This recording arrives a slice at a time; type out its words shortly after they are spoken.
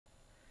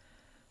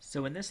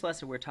So in this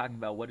lesson, we're talking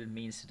about what it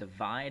means to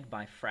divide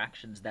by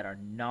fractions that are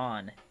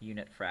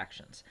non-unit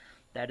fractions.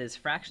 That is,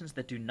 fractions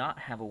that do not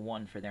have a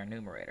 1 for their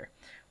numerator.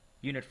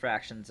 Unit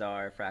fractions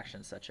are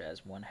fractions such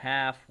as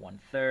 1/2,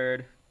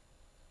 1/3,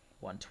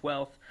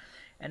 1/12,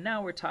 and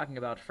now we're talking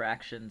about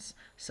fractions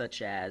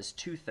such as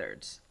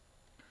 2/3,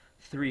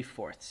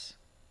 3/4,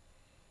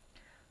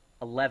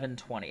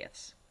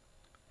 11/20.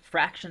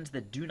 Fractions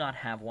that do not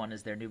have 1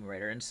 as their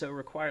numerator, and so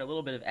require a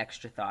little bit of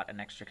extra thought and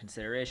extra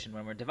consideration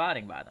when we're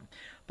dividing by them.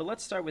 But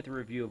let's start with a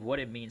review of what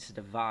it means to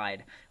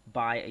divide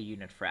by a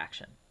unit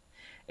fraction.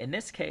 In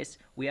this case,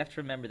 we have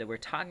to remember that we're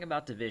talking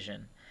about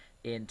division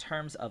in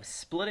terms of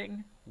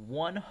splitting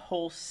one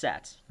whole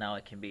set. Now,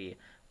 it can be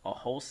a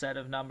whole set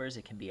of numbers,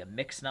 it can be a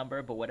mixed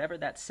number, but whatever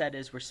that set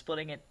is, we're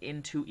splitting it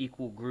into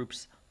equal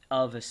groups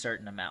of a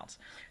certain amount.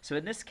 So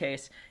in this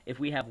case, if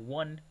we have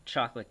one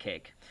chocolate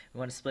cake, we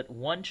want to split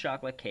one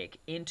chocolate cake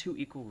into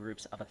equal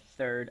groups of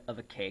 1/3 of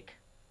a cake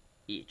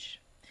each.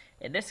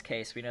 In this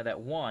case, we know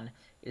that 1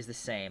 is the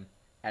same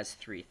as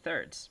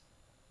 3/3.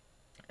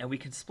 And we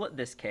can split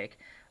this cake,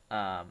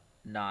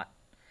 not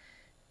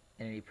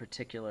in any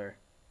particular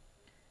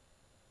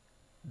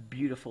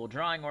beautiful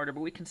drawing order,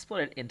 but we can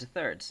split it into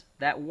thirds.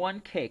 That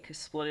one cake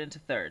split into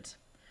thirds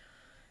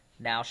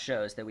now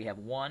shows that we have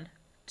 1,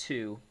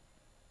 2,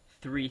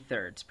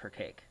 3/3 per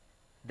cake.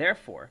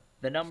 Therefore,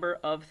 the number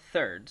of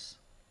thirds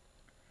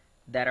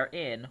that are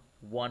in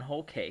one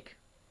whole cake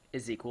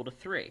is equal to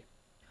 3.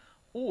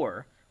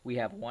 Or we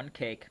have one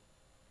cake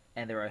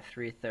and there are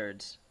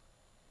 3/3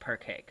 per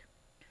cake.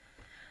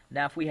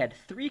 Now, if we had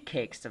 3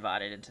 cakes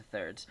divided into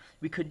thirds,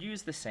 we could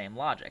use the same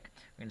logic.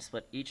 We're going to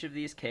split each of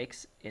these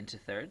cakes into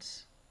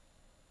thirds.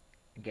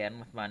 Again,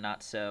 with my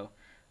not so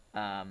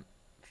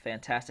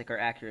fantastic or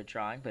accurate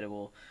drawing, but it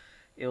will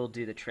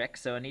do the trick.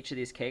 So in each of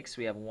these cakes,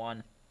 we have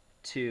 1,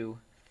 2,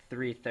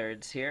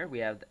 3/3 here. We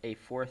have a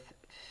 4th,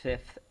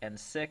 5th, and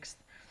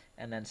 6th,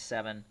 and then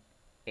 7,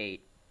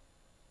 8,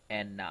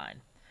 and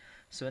 9.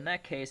 So in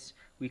that case,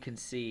 we can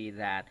see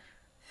that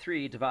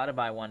 3 divided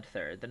by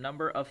 1/3, the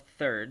number of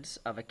thirds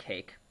of a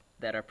cake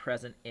that are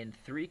present in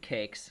 3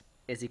 cakes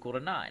is equal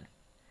to 9.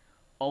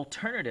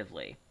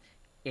 Alternatively,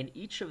 in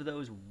each of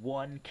those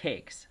 1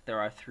 cakes, there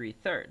are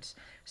 3/3.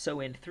 So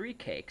in 3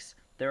 cakes,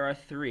 there are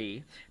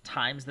 3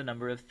 times the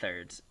number of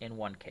thirds in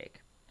 1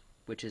 cake,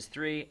 which is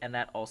 3, and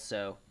that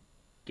also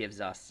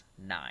gives us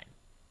 9.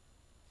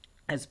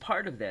 As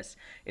part of this,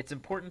 it's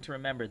important to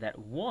remember that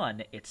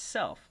 1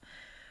 itself,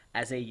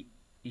 as a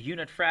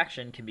unit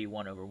fraction, can be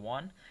 1 over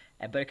 1,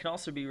 but it can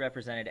also be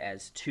represented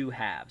as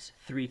 2/2,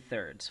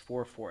 3/3,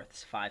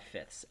 4/4,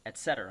 5/5,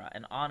 etc.,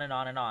 and on and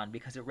on and on,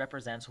 because it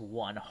represents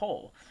one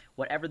whole.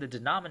 Whatever the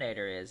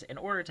denominator is, in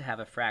order to have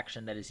a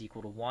fraction that is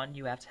equal to 1,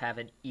 you have to have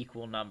an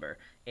equal number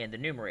in the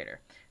numerator.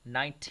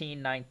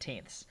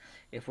 19/19.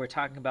 If we're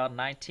talking about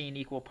 19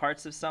 equal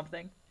parts of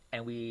something,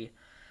 and we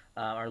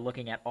are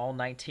looking at all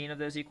 19 of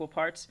those equal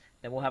parts,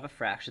 then we'll have a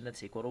fraction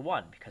that's equal to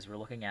 1 because we're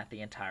looking at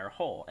the entire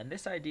whole. And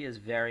this idea is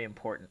very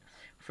important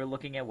for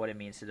looking at what it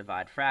means to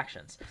divide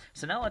fractions.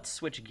 So now let's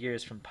switch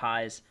gears from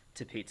pies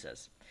to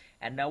pizzas.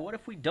 And now what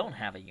if we don't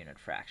have a unit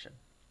fraction?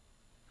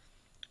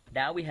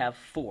 Now we have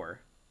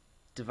 4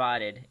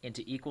 divided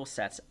into equal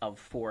sets of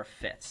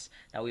 4/5.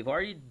 Now we've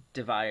already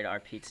divided our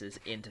pizzas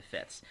into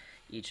fifths.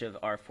 Each of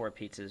our 4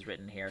 pizzas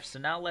written here. So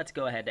now let's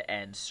go ahead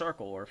and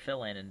circle or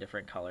fill in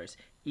different colors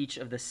each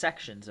of the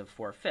sections of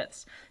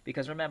 4/5.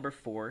 Because remember,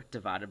 4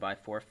 divided by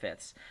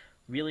 4/5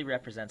 really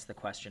represents the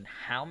question,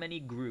 how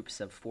many groups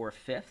of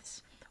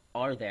 4/5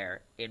 are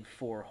there in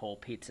 4 whole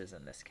pizzas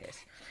in this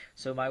case?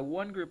 So my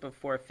one group of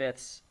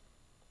 4/5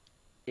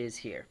 is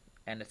here,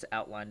 and it's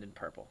outlined in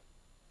purple.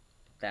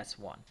 That's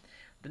 1.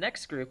 The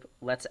next group,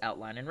 let's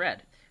outline in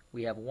red.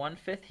 We have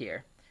 1/5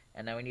 here,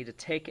 and now we need to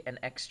take an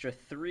extra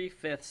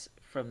 3/5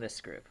 from this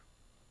group.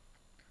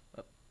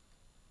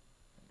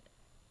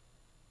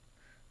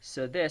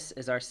 So this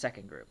is our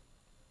second group.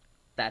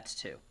 That's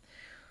 2.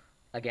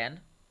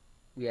 Again,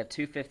 we have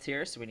 2/5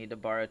 here, so we need to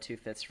borrow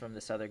 2/5 from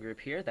this other group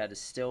here. That is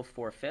still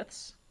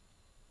 4/5.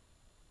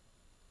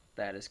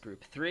 That is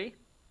group 3.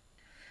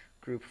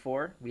 Group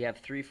 4, we have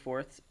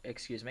 3/5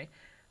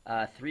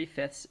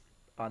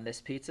 on this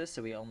pizza,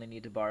 so we only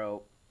need to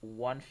borrow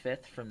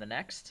 1/5 from the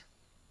next.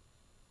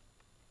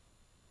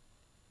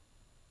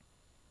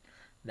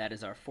 That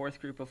is our 4th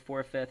group of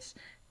 4/5,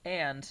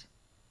 and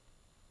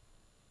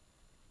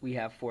we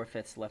have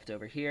 4/5 left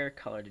over here,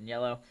 colored in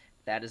yellow.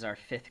 That is our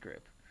 5th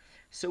group.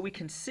 So we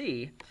can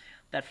see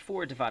that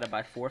 4 divided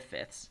by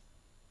 4/5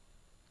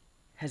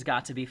 has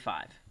got to be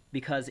 5,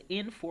 because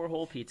in 4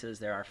 whole pizzas,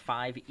 there are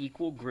 5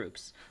 equal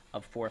groups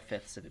of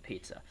 4/5 of a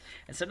pizza.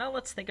 And so now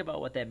let's think about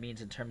what that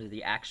means in terms of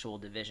the actual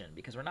division,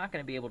 because we're not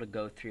going to be able to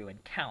go through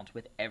and count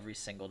with every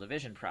single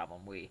division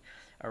problem we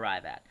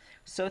arrive at.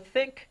 So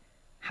think,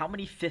 how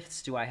many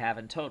fifths do I have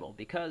in total?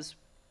 Because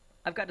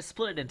I've got to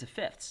split it into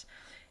fifths.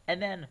 And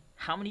then,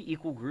 how many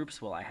equal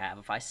groups will I have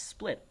if I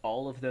split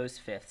all of those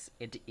fifths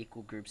into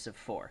equal groups of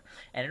 4?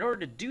 And in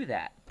order to do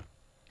that,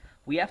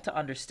 we have to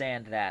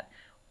understand that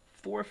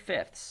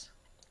 4/5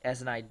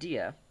 as an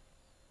idea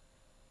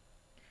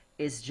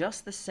is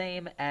just the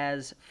same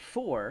as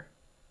 4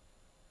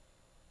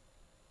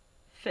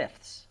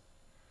 fifths.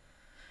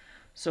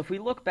 So if we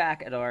look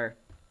back at our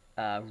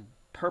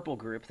purple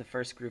group, the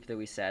first group that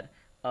we said,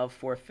 of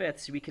 4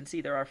 fifths, we can see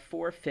there are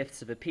 4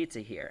 fifths of a pizza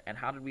here. And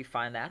how did we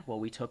find that?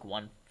 Well, we took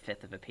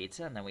 1/5 of a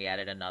pizza, and then we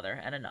added another,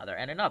 and another,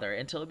 and another,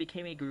 until it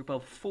became a group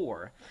of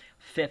 4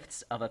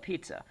 fifths of a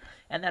pizza.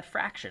 And that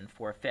fraction,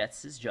 4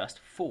 fifths, is just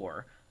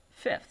 4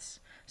 fifths.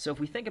 So if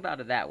we think about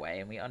it that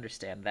way, and we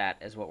understand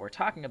that as what we're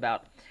talking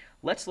about,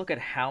 let's look at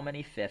how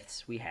many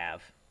fifths we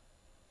have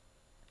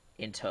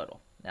in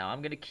total. Now,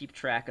 I'm going to keep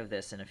track of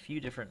this in a few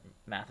different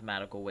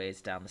mathematical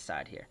ways down the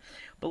side here.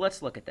 But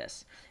let's look at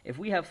this. If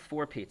we have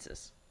 4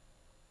 pizzas,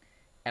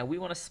 and we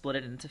want to split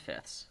it into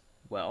fifths,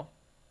 well,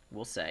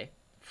 we'll say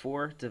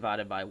 4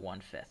 divided by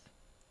 1/5.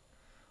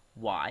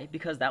 Why?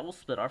 Because that will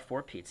split our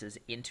 4 pizzas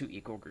into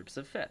equal groups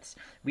of fifths.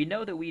 We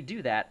know that we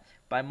do that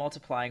by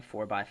multiplying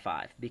 4 by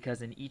 5,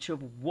 because in each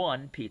of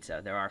one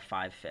pizza there are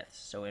 5 fifths.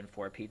 So in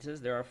 4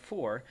 pizzas there are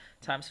 4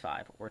 times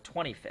 5, or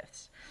 20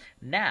 fifths.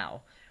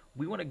 Now,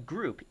 we want to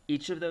group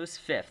each of those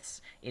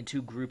fifths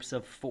into groups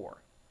of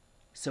 4.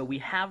 So we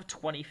have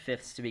 20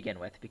 fifths to begin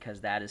with,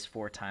 because that is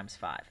 4 times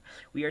 5.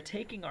 We are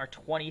taking our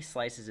 20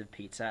 slices of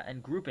pizza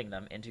and grouping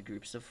them into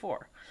groups of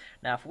 4.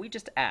 Now, if we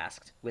just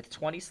asked, with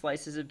 20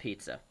 slices of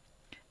pizza,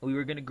 we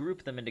were going to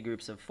group them into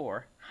groups of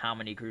 4, how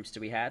many groups do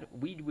we have?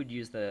 We would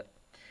use the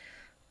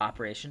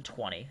operation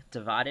 20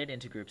 divided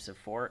into groups of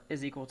 4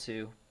 is equal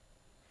to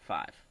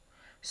 5.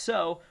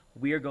 So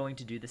we are going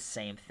to do the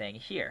same thing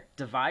here.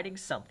 Dividing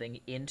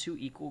something into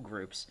equal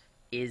groups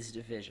is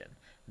division.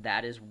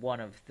 That is one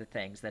of the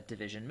things that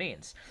division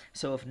means.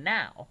 So if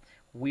now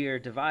we're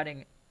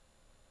dividing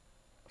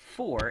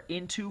 4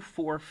 into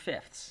 4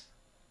 fifths,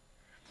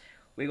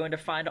 we're going to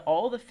find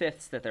all the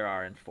fifths that there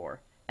are in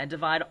 4 and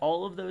divide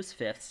all of those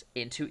fifths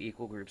into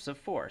equal groups of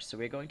 4. So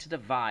we're going to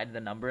divide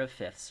the number of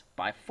fifths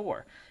by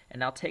 4. And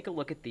now take a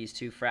look at these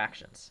two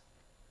fractions,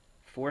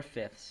 4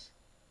 fifths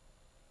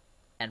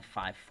and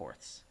 5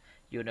 fourths.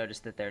 You'll notice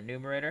that their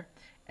numerator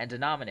and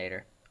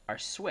denominator are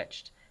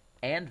switched,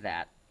 and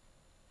that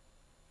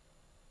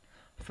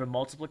for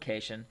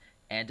multiplication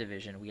and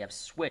division we have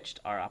switched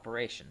our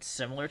operations,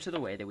 similar to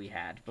the way that we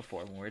had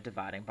before when we were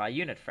dividing by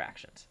unit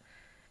fractions.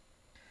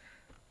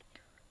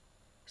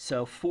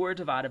 So 4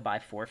 divided by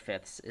 4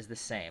 fifths is the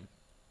same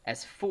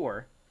as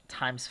 4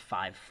 times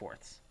 5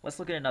 fourths. Let's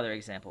look at another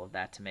example of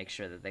that to make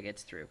sure that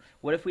gets through.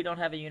 What if we don't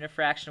have a unit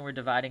fraction and we're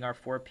dividing our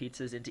 4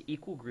 pizzas into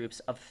equal groups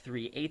of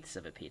 3/8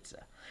 of a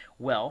pizza?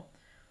 Well,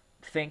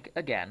 think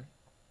again,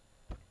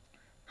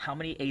 how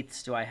many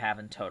eighths do I have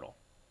in total?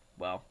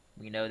 Well,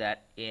 we know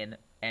that in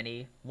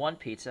any one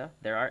pizza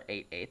there are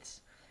 8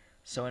 eighths.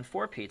 So in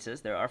 4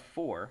 pizzas there are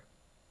 4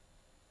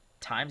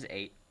 times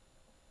 8,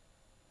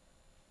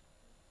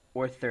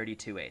 or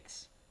 32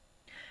 eighths.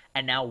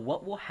 And now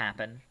what will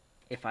happen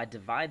if I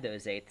divide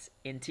those eighths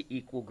into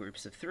equal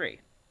groups of 3?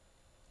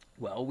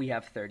 Well, we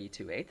have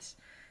 32 eighths.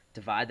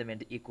 Divide them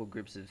into equal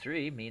groups of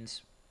 3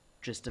 means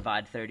just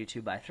divide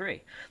 32 by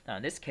 3. Now,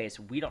 in this case,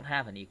 we don't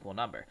have an equal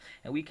number.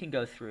 And we can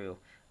go through,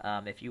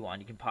 if you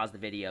want, you can pause the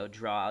video,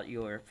 draw out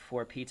your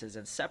 4 pizzas,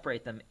 and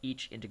separate them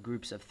each into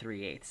groups of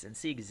 3/8 and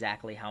see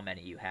exactly how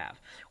many you have.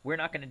 We're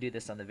not going to do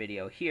this on the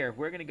video here.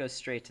 We're going to go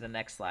straight to the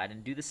next slide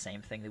and do the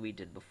same thing that we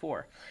did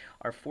before.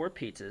 Our 4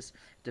 pizzas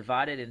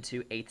divided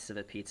into eighths of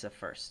a pizza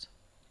first.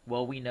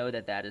 Well, we know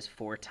that that is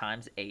 4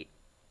 times 8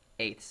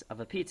 eighths of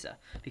a pizza,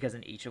 because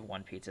in each of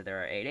one pizza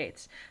there are 8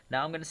 eighths.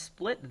 Now I'm going to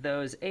split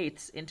those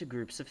eighths into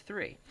groups of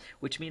 3,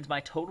 which means my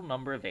total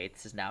number of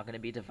eighths is now going to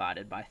be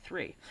divided by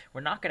 3.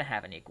 We're not going to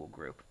have an equal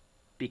group,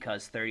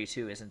 because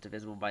 32 isn't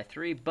divisible by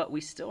 3, but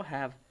we still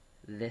have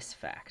this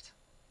fact,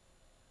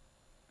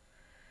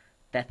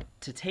 that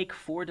to take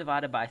 4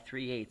 divided by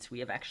 3/8, we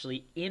have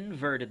actually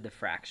inverted the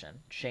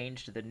fraction,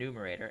 changed the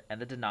numerator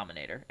and the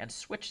denominator, and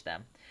switched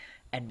them,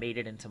 and made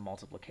it into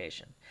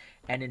multiplication.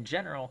 And in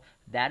general,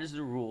 that is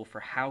the rule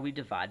for how we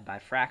divide by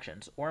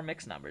fractions or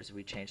mixed numbers.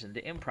 We change them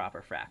to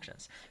improper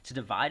fractions. To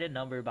divide a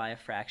number by a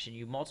fraction,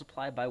 you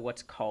multiply by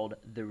what's called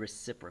the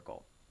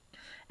reciprocal.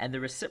 And the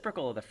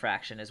reciprocal of the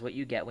fraction is what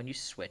you get when you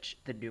switch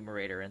the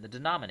numerator and the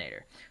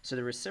denominator. So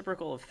the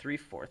reciprocal of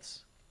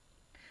 3/4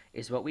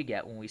 is what we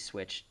get when we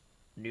switch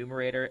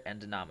numerator and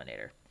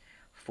denominator.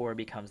 4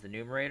 becomes the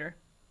numerator,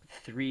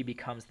 3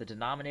 becomes the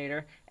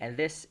denominator, and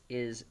this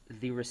is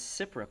the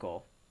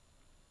reciprocal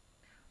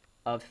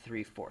of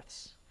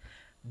 3/4.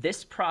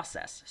 This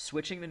process,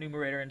 switching the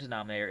numerator and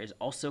denominator, is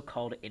also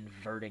called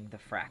inverting the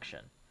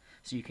fraction.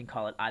 So you can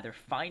call it either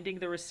finding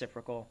the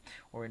reciprocal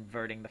or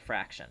inverting the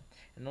fraction.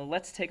 And then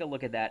let's take a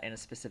look at that in a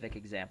specific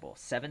example.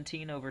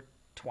 17 over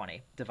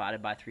 20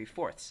 divided by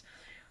 3/4.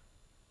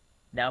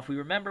 Now, if we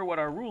remember what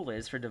our rule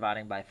is for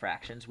dividing by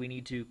fractions, we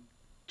need to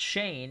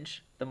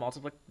change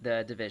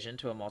the division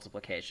to a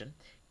multiplication,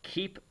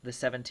 keep the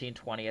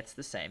 17/20ths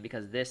the same,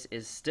 because this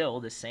is still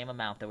the same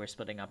amount that we're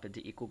splitting up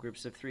into equal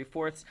groups of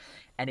 3/4,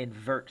 and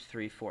invert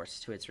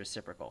 3/4 to its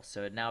reciprocal.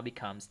 So it now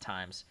becomes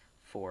times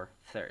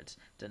 4/3,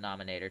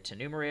 denominator to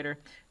numerator,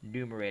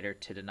 numerator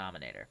to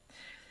denominator.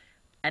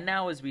 And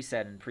now, as we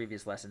said in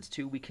previous lessons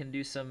too, we can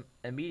do some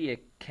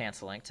immediate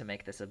canceling to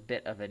make this a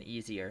bit of an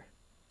easier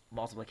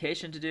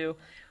multiplication to do.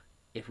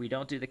 If we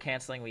don't do the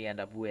canceling, we end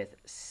up with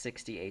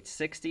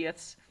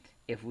 68/60ths.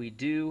 If we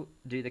do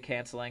the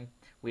canceling,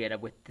 we end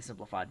up with the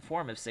simplified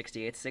form of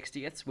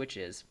 68/60ths, which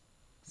is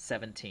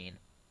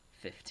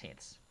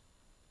 17/15.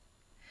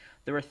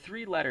 There are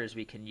three letters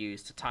we can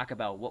use to talk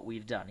about what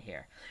we've done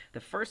here.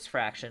 The first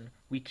fraction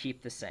we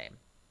keep the same.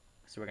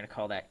 So we're going to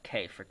call that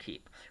K for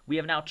keep. We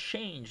have now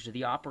changed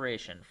the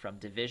operation from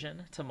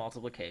division to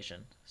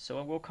multiplication,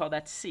 so we'll call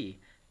that C,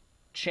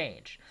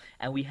 change.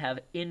 And we have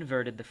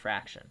inverted the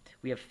fraction.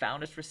 We have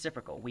found its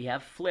reciprocal. We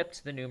have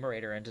flipped the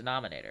numerator and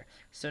denominator.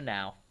 So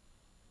now,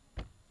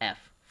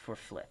 F for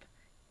flip.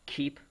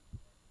 Keep,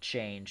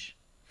 change,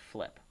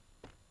 flip.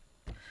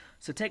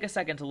 So take a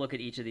second to look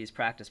at each of these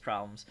practice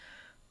problems.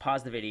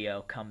 Pause the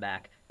video, come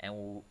back,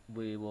 and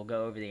we will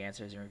go over the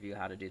answers and review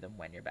how to do them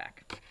when you're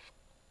back.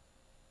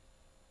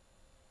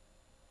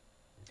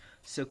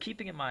 So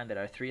keeping in mind that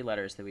our three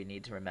letters that we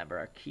need to remember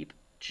are keep,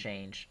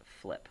 change,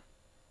 flip.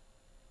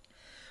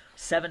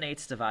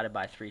 7/8 divided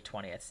by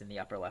 3/20 in the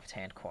upper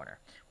left-hand corner.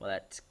 Well,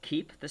 that's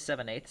keep the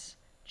 7/8,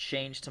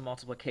 change to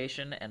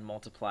multiplication, and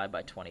multiply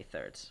by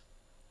 20/3.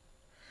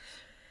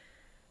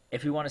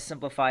 If we want to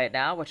simplify it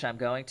now, which I'm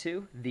going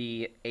to,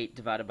 the 8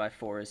 divided by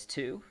 4 is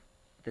 2.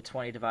 The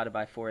 20 divided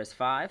by 4 is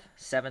 5.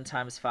 7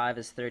 times 5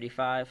 is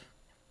 35.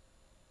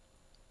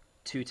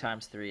 2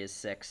 times 3 is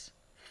 6.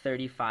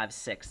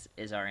 35/6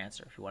 is our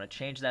answer. If we want to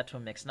change that to a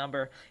mixed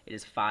number, it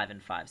is 5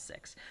 and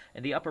 5/6.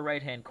 In the upper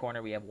right-hand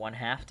corner, we have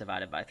 1/2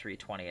 divided by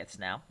 3/20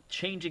 now,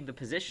 changing the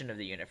position of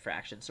the unit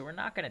fraction. So we're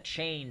not going to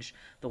change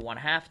the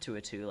 1/2 to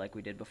a 2 like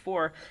we did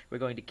before. We're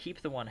going to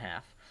keep the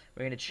 1/2.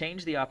 We're going to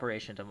change the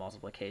operation to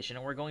multiplication,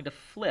 and we're going to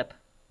flip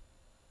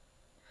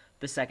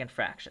the second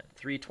fraction.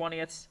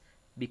 3/20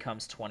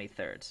 becomes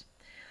 20/3.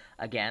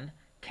 Again,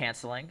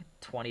 canceling,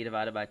 20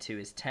 divided by 2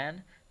 is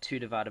 10. 2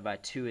 divided by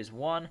 2 is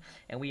 1,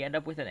 and we end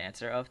up with an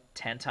answer of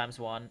 10 times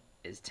 1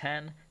 is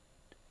 10,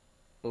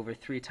 over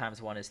 3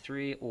 times 1 is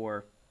 3,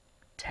 or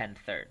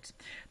 10/3.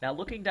 Now,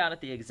 looking down at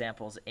the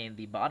examples in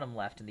the bottom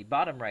left and the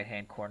bottom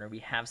right-hand corner, we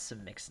have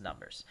some mixed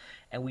numbers.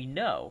 And we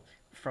know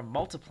from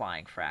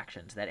multiplying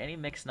fractions that any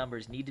mixed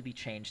numbers need to be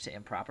changed to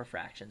improper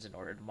fractions in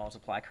order to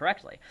multiply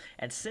correctly.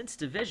 And since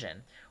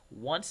division,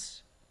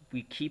 once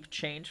we keep,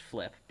 change,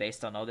 flip,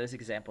 based on all those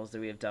examples that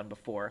we have done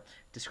before,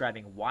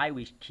 describing why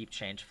we keep,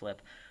 change,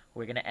 flip,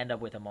 we're going to end up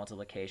with a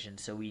multiplication,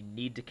 so we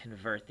need to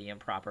convert the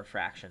improper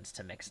fractions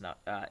to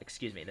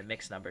the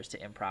mixed numbers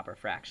to improper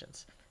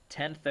fractions.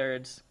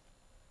 10/3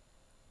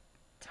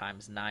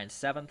 times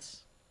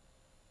 9/7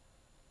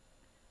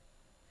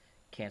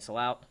 cancel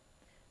out,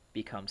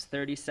 becomes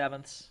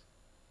 30/7.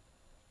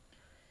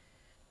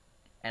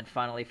 And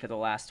finally, for the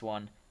last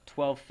one,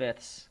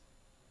 12/5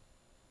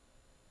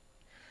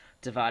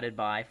 divided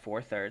by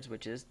 4/3,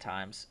 which is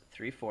times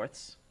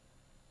 3/4.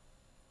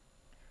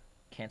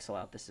 Cancel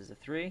out, this is a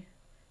 3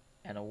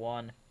 and a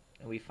 1,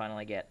 and we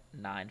finally get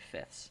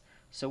 9/5.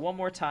 So one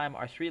more time,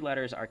 our three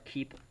letters are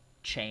keep,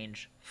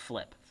 change,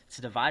 flip.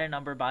 To divide a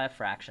number by a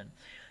fraction,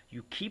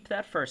 you keep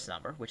that first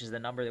number, which is the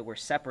number that we're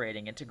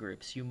separating into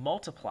groups. You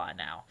multiply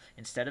now,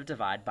 instead of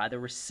divide, by the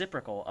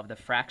reciprocal of the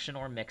fraction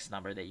or mixed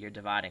number that you're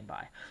dividing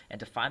by. And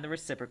to find the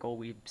reciprocal,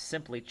 we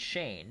simply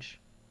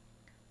change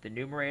the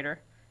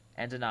numerator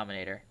and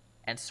denominator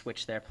and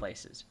switch their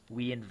places.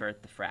 We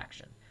invert the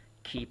fraction.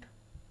 Keep,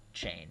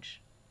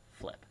 change,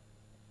 flip.